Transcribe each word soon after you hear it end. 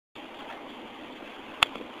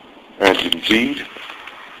And indeed,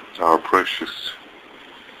 our precious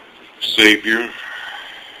Savior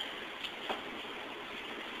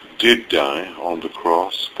did die on the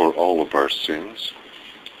cross for all of our sins,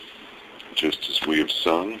 just as we have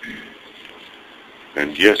sung.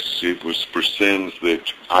 And yes, it was for sins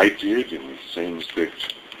that I did, and sins that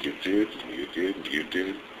you did, and you did, and you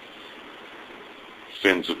did.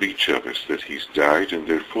 Sins of each of us that He's died, and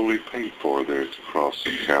they're fully paid for there at the cross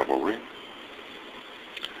of Calvary.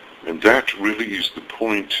 And that really is the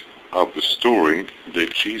point of the story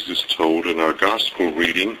that Jesus told in our gospel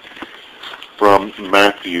reading from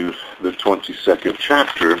Matthew, the 22nd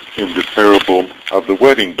chapter, in the parable of the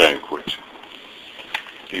wedding banquet.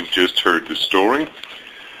 You've just heard the story.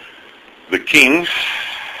 The king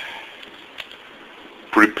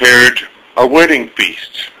prepared a wedding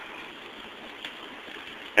feast,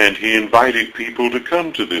 and he invited people to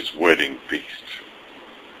come to this wedding feast.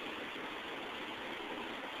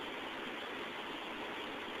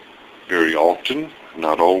 Very often,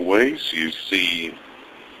 not always, you see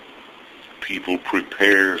people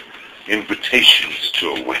prepare invitations to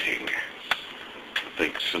a wedding. I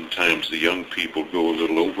think sometimes the young people go a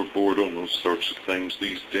little overboard on those sorts of things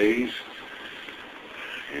these days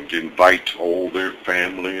and invite all their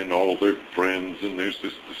family and all their friends, and there's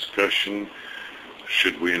this discussion,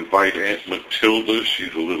 should we invite Aunt Matilda?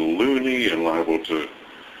 She's a little loony and liable to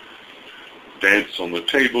dance on the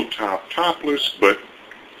tabletop topless, but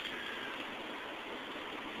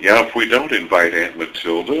yeah, if we don't invite Aunt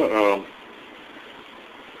Matilda,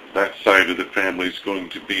 that side of the family is going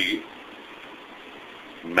to be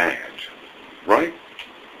mad, right?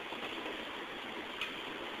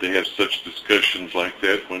 They have such discussions like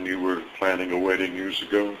that when you were planning a wedding years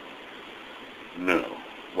ago? No.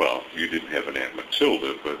 Well, you didn't have an Aunt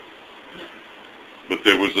Matilda, but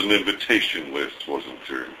there was an invitation list, wasn't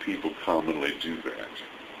there? And people commonly do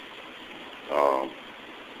that.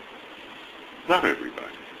 Not everybody.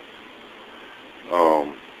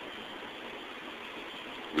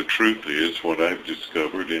 The truth is, what I've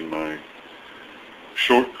discovered in my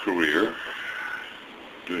short career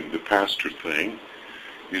doing the pastor thing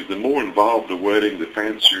is the more involved the wedding, the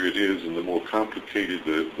fancier it is, and the more complicated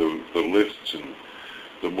the lists and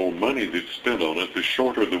the more money that's spent on it, the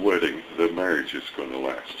shorter the wedding, the marriage is going to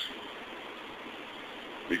last.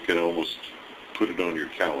 You can almost put it on your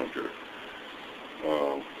calendar.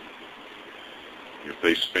 If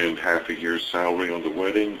they spend half a year's salary on the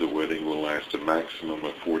wedding will last a maximum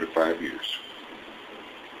of 4 to 5 years.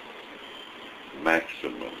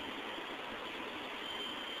 Maximum.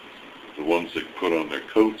 The ones that put on their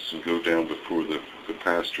coats and go down before the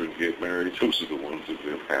pastor and get married, those are the ones that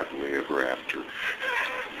live happily ever after.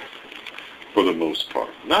 For the most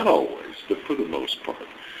part. Not always, but for the most part.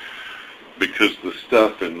 Because the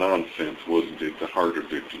stuff and nonsense wasn't at the heart of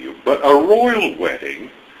the deal. But a royal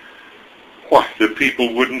wedding, why, the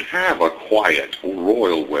people wouldn't have a quiet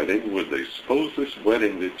royal wedding, would they? Suppose this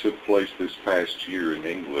wedding that took place this past year in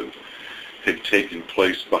England had taken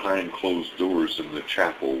place behind closed doors in the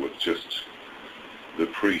chapel with just the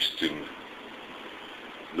priest and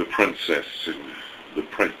the princess and the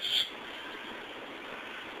prince.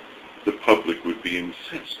 The public would be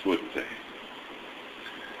incensed, wouldn't they?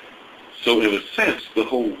 So in a sense, the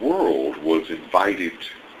whole world was invited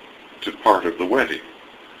to part of the wedding.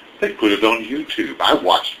 They put it on YouTube. I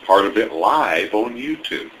watched part of it live on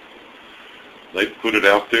YouTube. They put it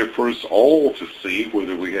out there for us all to see,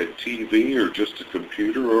 whether we had TV or just a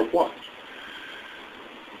computer or what.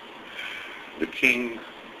 The king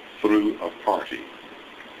threw a party.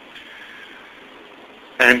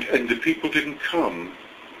 And the people didn't come.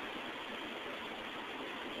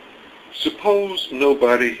 Suppose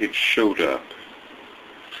nobody had showed up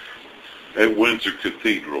at Windsor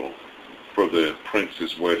Cathedral for the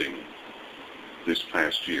prince's wedding this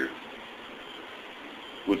past year.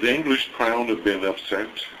 Would the English crown have been upset?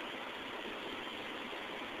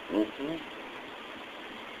 Mm-hmm.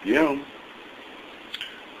 Yeah.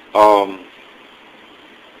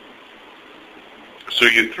 So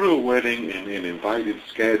you threw a wedding and invited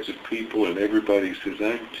scads of people, and everybody says,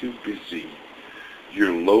 I'm too busy.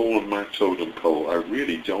 You're low on my totem pole. I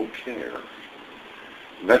really don't care.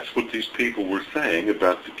 And that's what these people were saying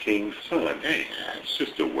about the king's son. Hey, it's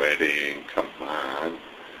just a wedding. Come on.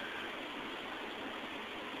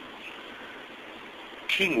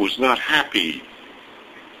 King was not happy.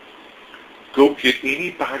 Go get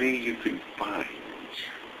anybody you can find.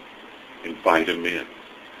 Invite them in.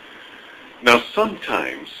 Now,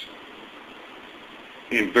 sometimes,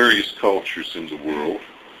 in various cultures in the world,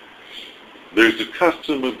 there's a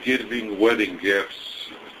custom of giving wedding gifts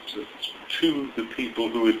to the people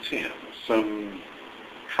who attend. Some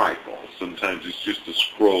trifle. Sometimes it's just a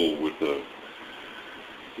scroll with a,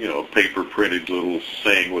 paper printed little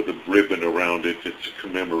saying with a ribbon around it. It's a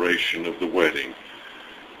commemoration of the wedding.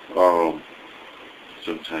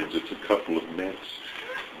 Sometimes it's a couple of mints.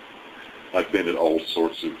 I've been at all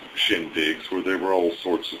sorts of shindigs where there were all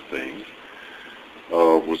sorts of things.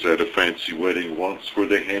 Was at a fancy wedding once where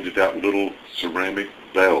they handed out little ceramic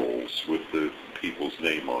bells with the people's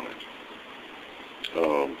name on it.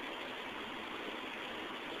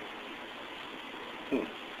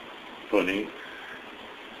 Funny,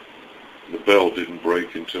 the bell didn't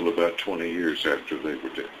break until about 20 years after they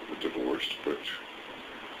were divorced, but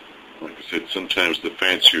like I said, sometimes the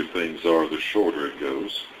fancier things are, the shorter it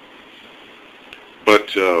goes.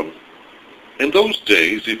 But in those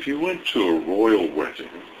days, if you went to a royal wedding,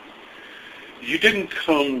 you didn't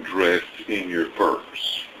come dressed in your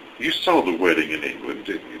furs. You saw the wedding in England,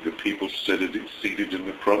 didn't you? The people seated in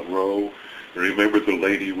the front row. Remember the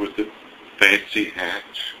lady with the fancy hat?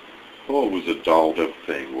 Oh, it was a dolled-up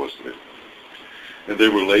thing, wasn't it? And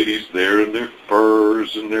there were ladies there in their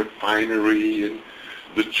furs and their finery, and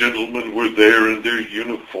the gentlemen were there in their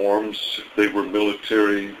uniforms. They were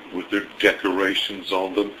military with their decorations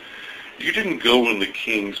on them. You didn't go in the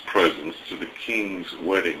king's presence to the king's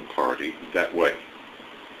wedding party that way.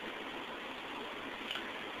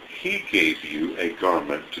 He gave you a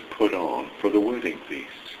garment to put on for the wedding feast.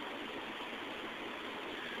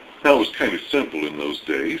 Now, it was kind of simple in those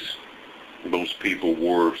days. Most people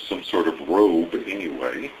wore some sort of robe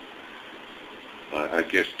anyway. I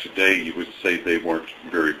guess today you would say they weren't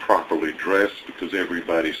very properly dressed because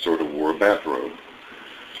everybody sort of wore a bathrobe.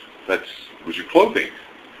 That was your clothing.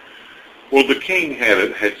 Well, the king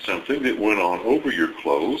had something that went on over your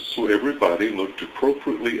clothes, so everybody looked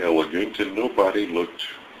appropriately elegant, and nobody looked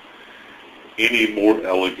any more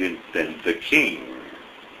elegant than the king.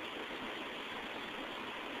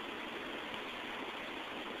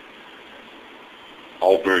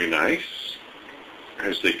 All very nice.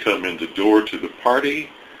 As they come in the door to the party,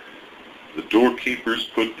 the doorkeepers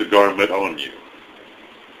put the garment on you.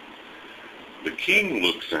 The king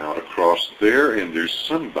looks out across there, and there's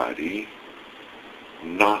somebody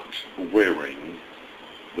not wearing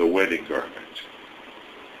the wedding garment.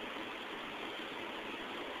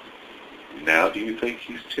 Now do you think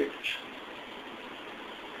he's ticked?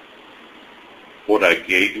 What I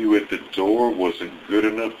gave you at the door wasn't good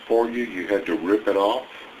enough for you? You had to rip it off?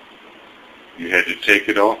 You had to take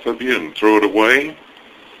it off of you and throw it away?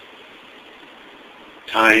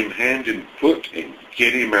 Tie him hand and foot and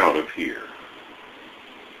get him out of here.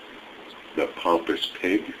 The pompous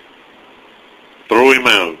pig. Throw him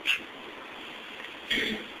out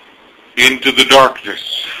into the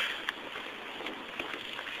darkness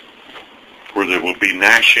where there will be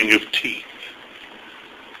gnashing of teeth.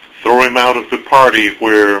 Throw him out of the party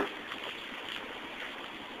where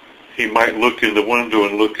he might look in the window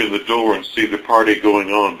and look in the door and see the party going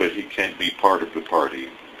on, but he can't be part of the party.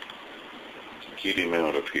 Get him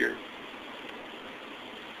out of here.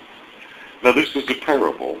 Now this is a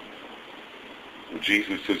parable.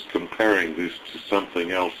 Jesus is comparing this to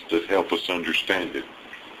something else to help us understand it.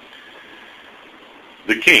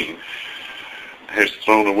 The king has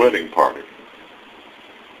thrown a wedding party.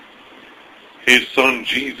 His son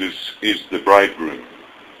Jesus is the bridegroom.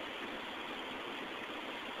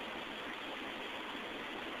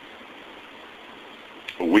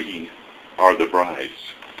 We are the brides.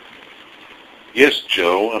 Yes,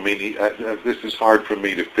 Joe, this is hard for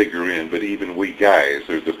me to figure in, but even we guys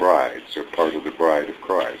are the brides, are part of the bride of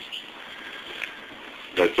Christ.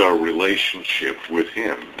 That's our relationship with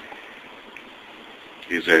him,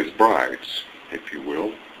 is as brides, if you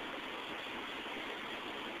will.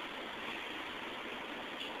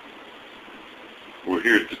 We're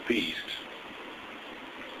here at the feast.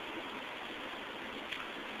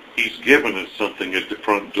 He's given us something at the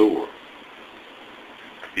front door.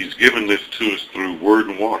 He's given this to us through word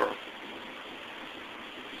and water.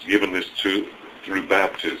 He's given this through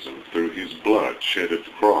baptism, through his blood shed at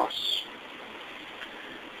the cross.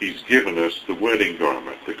 He's given us the wedding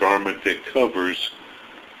garment, the garment that covers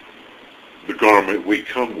the garment we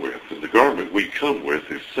come with. And the garment we come with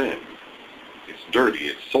is sin. It's dirty,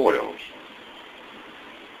 it's soiled.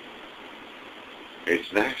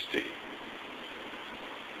 It's nasty.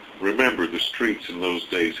 Remember, the streets in those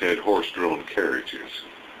days had horse-drawn carriages.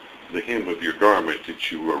 The hem of your garment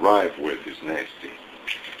that you arrive with is nasty.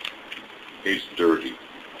 It's dirty.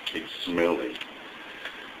 It's smelly.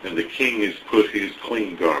 And the king has put his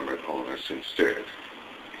clean garment on us instead.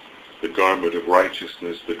 The garment of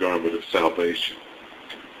righteousness, the garment of salvation.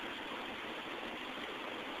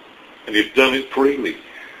 And he's done it freely.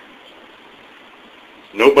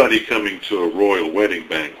 Nobody coming to a royal wedding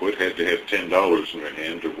banquet had to have $10 in their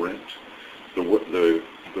hand to rent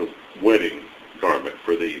the wedding garment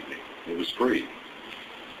for the evening. It was free.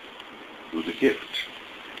 It was a gift.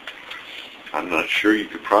 I'm not sure, you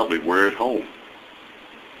could probably wear it home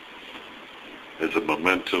as a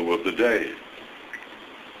memento of the day.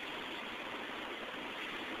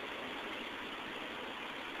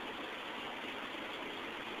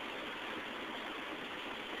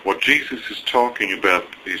 What Jesus is talking about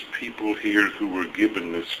is people here who were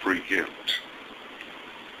given this free gift,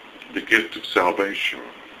 the gift of salvation.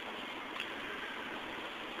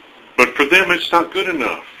 But for them it's not good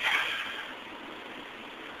enough.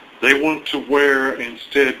 They want to wear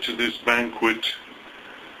instead to this banquet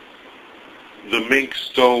the mink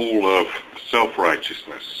stole of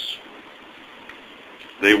self-righteousness.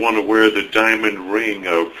 They want to wear the diamond ring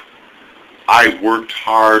of, I worked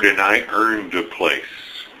hard and I earned a place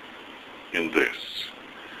in this.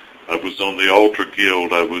 I was on the altar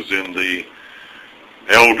guild, I was in the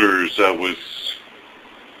elders, I was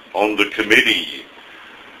on the committee.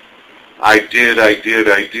 I did,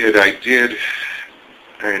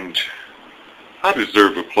 and I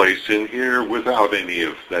deserve a place in here without any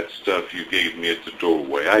of that stuff you gave me at the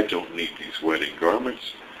doorway. I don't need these wedding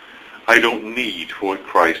garments. I don't need what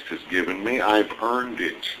Christ has given me. I've earned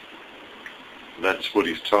it. That's what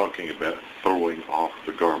he's talking about, throwing off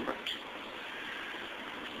the garment.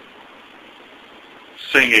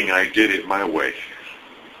 Singing, I did it my way.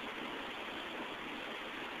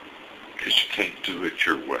 Because you can't do it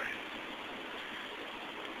your way.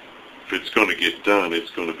 If it's going to get done,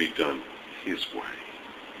 it's going to be done his way.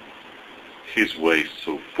 His way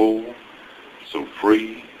so full, so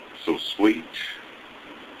free, so sweet,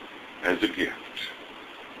 as a gift.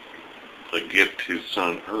 A gift his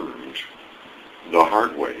son earned the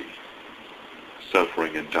hard way,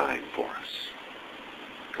 suffering and dying for us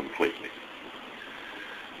completely.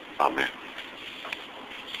 Amen.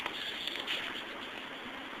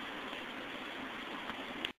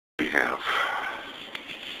 We have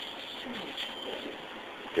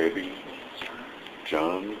Debbie,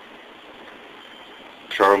 John,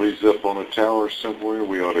 Charlie's up on a tower somewhere.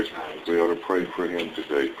 We ought to pray for him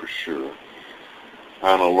today for sure.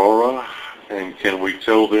 Anna Laura, and can we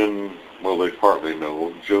tell them? Well, they partly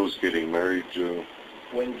know. Joe's getting married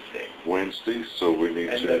Wednesday, so we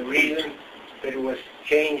need to. And the reason that it was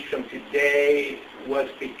changed from today was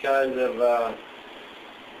because of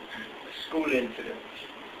school incidents.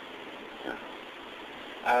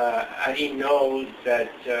 I didn't know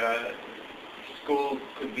that school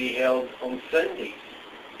could be held on Sundays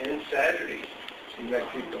and Saturdays in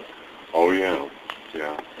Mexico. Oh, yeah.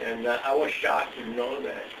 And I was shocked to know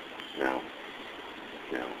that. Yeah.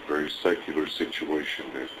 Very secular situation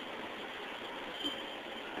there.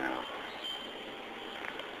 Yeah.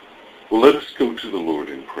 Well, let us go to the Lord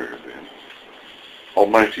in prayer then.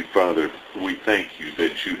 Almighty Father, we thank you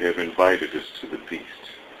that you have invited us to the feast.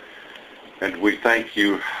 And we thank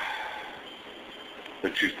you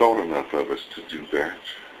that you thought enough of us to do that.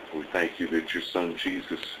 We thank you that your Son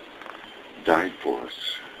Jesus died for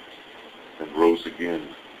us and rose again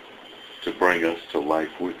to bring us to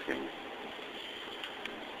life with him.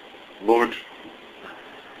 Lord,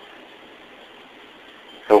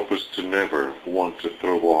 help us to never want to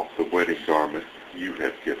throw off the wedding garment you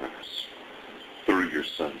have given us through your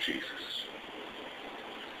Son Jesus.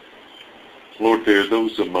 Lord, there are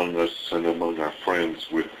those among us and among our friends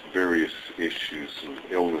with various issues and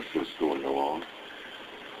illnesses going along.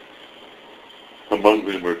 Among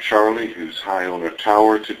them are Charlie, who's high on a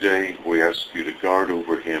tower today. We ask you to guard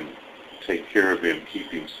over him, take care of him, keep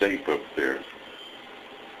him safe up there.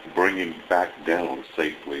 Bring him back down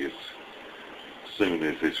safely as soon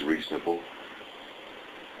as is reasonable.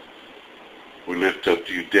 We lift up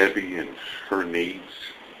to you Debbie and her needs.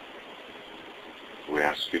 We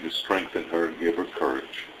ask you to strengthen her and give her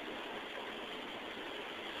courage.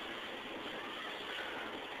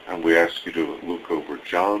 And we ask you to look over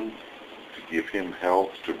John, to give him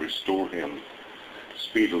health, to restore him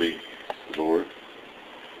speedily, Lord.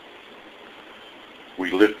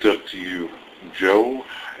 We lift up to you Joe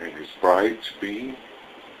and his bride-to-be.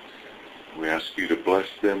 We ask you to bless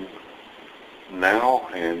them now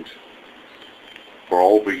and for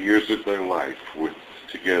all the years of their life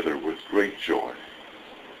together with great joy,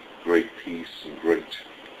 great peace, and great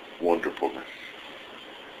wonderfulness.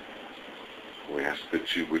 We ask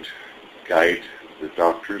that you would guide the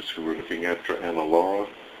doctors who are looking after Anna Laura,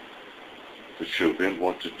 to show them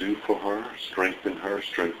what to do for her, strengthen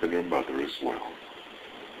her mother as well.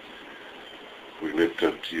 We lift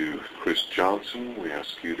up to you Chris Johnson. We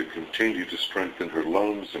ask you to continue to strengthen her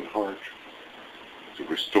lungs and heart. to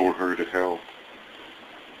restore her to health.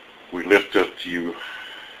 We lift up to you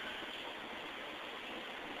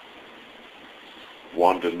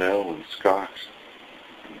Wanda, Nell, and Scott.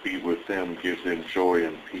 Be with them, give them joy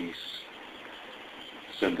and peace.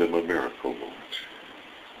 Send them a miracle, Lord.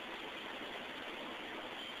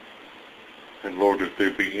 And Lord, if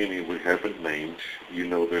there be any we haven't named, you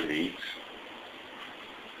know their needs.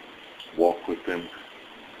 Walk with them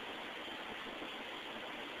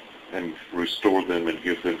and restore them and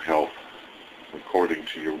give them help according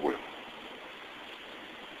to your will.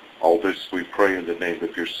 All this we pray in the name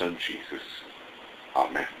of your Son, Jesus.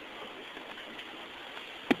 Amen.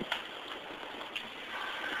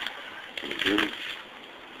 Can you hear me?